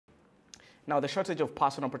Now, the shortage of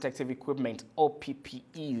personal protective equipment, or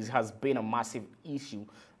PPEs, has been a massive issue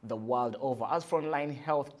the world over as frontline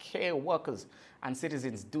healthcare workers and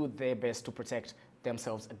citizens do their best to protect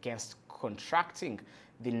themselves against contracting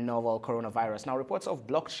the novel coronavirus. Now, reports of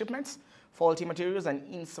blocked shipments, faulty materials, and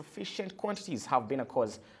insufficient quantities have been a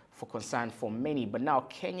cause for concern for many. But now,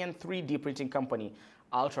 Kenyan 3D printing company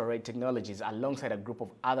Ultra-Red Technologies, alongside a group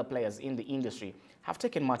of other players in the industry, have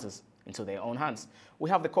taken matters into their own hands. We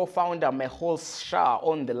have the co-founder Mehul Shah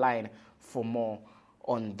on the line for more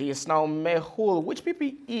on this. Now, Mehul, which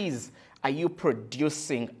PPEs are you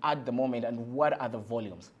producing at the moment and what are the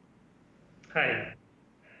volumes? Hi.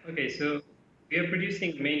 Okay, so we are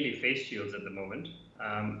producing mainly face shields at the moment.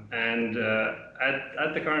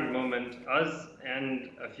 At the current moment, us and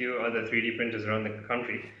a few other 3D printers around the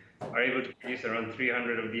country are able to produce around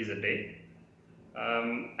 300 of these a day.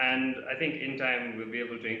 And I think in time we'll be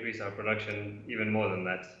able to increase our production even more than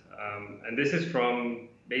that. And this is from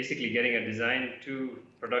basically getting a design to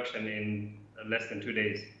production in less than 2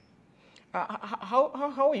 days.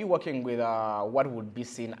 How are you working with what would be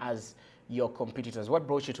seen as your competitors? What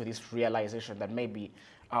brought you to this realization that maybe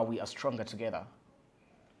we are stronger together?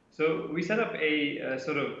 So we set up a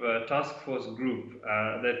sort of task force group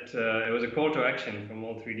it was a call to action from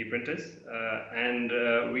all 3D printers, and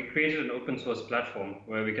we created an open source platform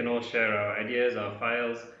where we can all share our ideas, our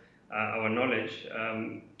files, our knowledge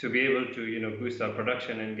to be able to boost our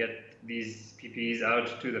production and get these PPEs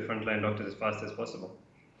out to the frontline doctors as fast as possible.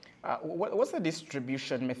 What's the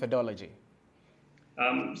distribution methodology?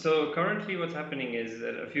 So currently what's happening is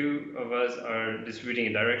that a few of us are distributing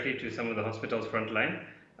it directly to some of the hospitals frontline.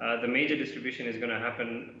 The major distribution is going to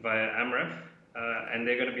happen via AMREF, and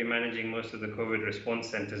they're going to be managing most of the COVID response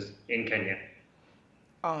centers in Kenya.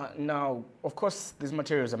 Now, of course, these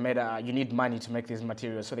materials are made, you need money to make these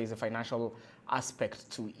materials, so there's a financial aspect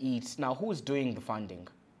to it. Now, who's doing the funding?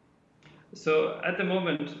 So at the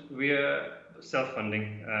moment, we are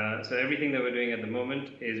self-funding. So everything that we're doing at the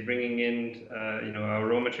moment is bringing in, our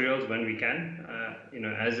raw materials when we can.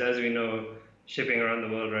 As we know, shipping around the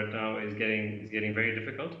world right now is getting very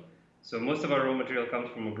difficult. So most of our raw material comes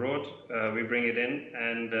from abroad. We bring it in,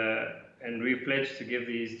 and we've pledged to give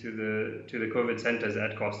these to the COVID centers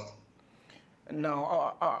at cost.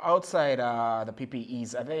 Now, outside the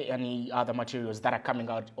PPEs, are there any other materials that are coming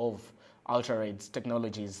out of Ultra-Red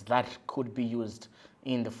Technologies that could be used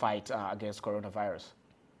in the fight against coronavirus?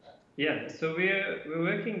 Yeah, so we're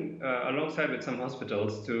working alongside with some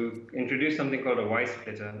hospitals to introduce something called a Y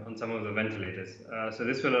splitter on some of the ventilators. So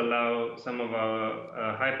this will allow some of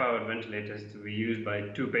our high-powered ventilators to be used by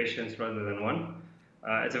 2 patients rather than 1.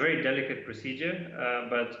 It's a very delicate procedure,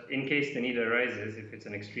 but in case the need arises, if it's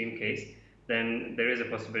an extreme case, then there is a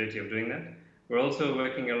possibility of doing that. We're also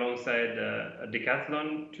working alongside a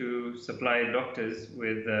Decathlon to supply doctors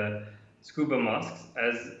with scuba masks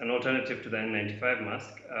as an alternative to the N95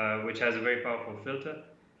 mask, which has a very powerful filter,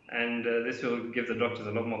 and this will give the doctors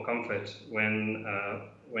a lot more comfort when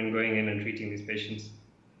going in and treating these patients.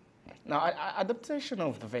 Now, adaptation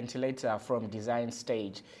of the ventilator from design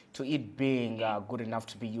stage to it being good enough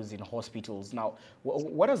to be used in hospitals. Now,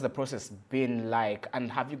 what has the process been like,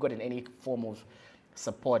 and have you gotten any form of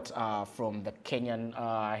support from the Kenyan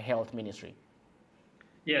Health Ministry?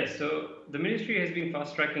 Yes, so the ministry has been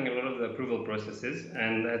fast-tracking a lot of the approval processes,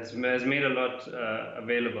 and has made a lot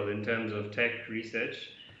available in terms of tech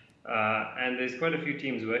research, and there's quite a few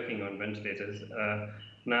teams working on ventilators.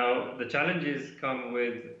 Now, the challenges come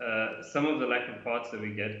with some of the lack of parts that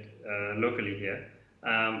we get locally here,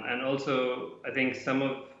 and also I think some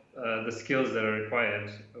of the skills that are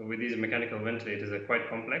required with these mechanical ventilators are quite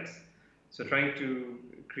complex. So trying to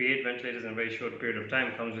create ventilators in a very short period of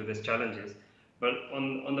time comes with its challenges. But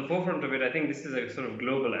on the forefront of it, I think this is a sort of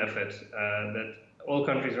global effort that all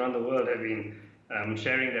countries around the world have been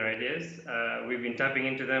sharing their ideas. We've been tapping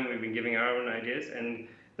into them, we've been giving our own ideas, and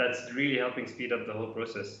that's really helping speed up the whole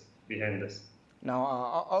process behind this.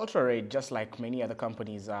 Now, Ultra-Red, just like many other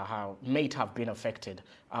companies might have been affected,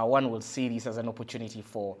 one will see this as an opportunity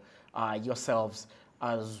for yourselves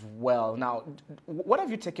as well. Now, what have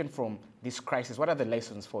you taken from this crisis? What are the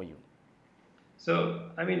lessons for you? So,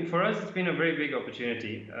 I mean, for us, it's been a very big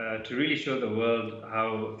opportunity to really show the world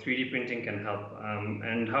how 3D printing can help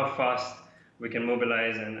and how fast we can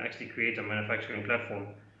mobilize and actually create a manufacturing platform.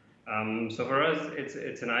 So for us,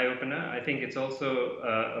 it's an eye-opener. I think it's also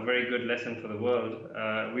a very good lesson for the world.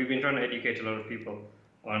 We've been trying to educate a lot of people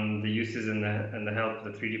on the uses and the help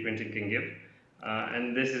that 3D printing can give.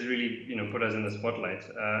 And this has really, put us in the spotlight.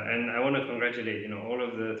 And I want to congratulate, all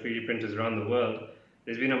of the 3D printers around the world.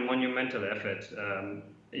 There's been a monumental effort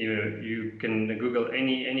you can Google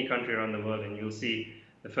any country around the world and you'll see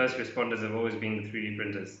the first responders have always been the 3D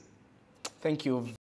printers. Thank you.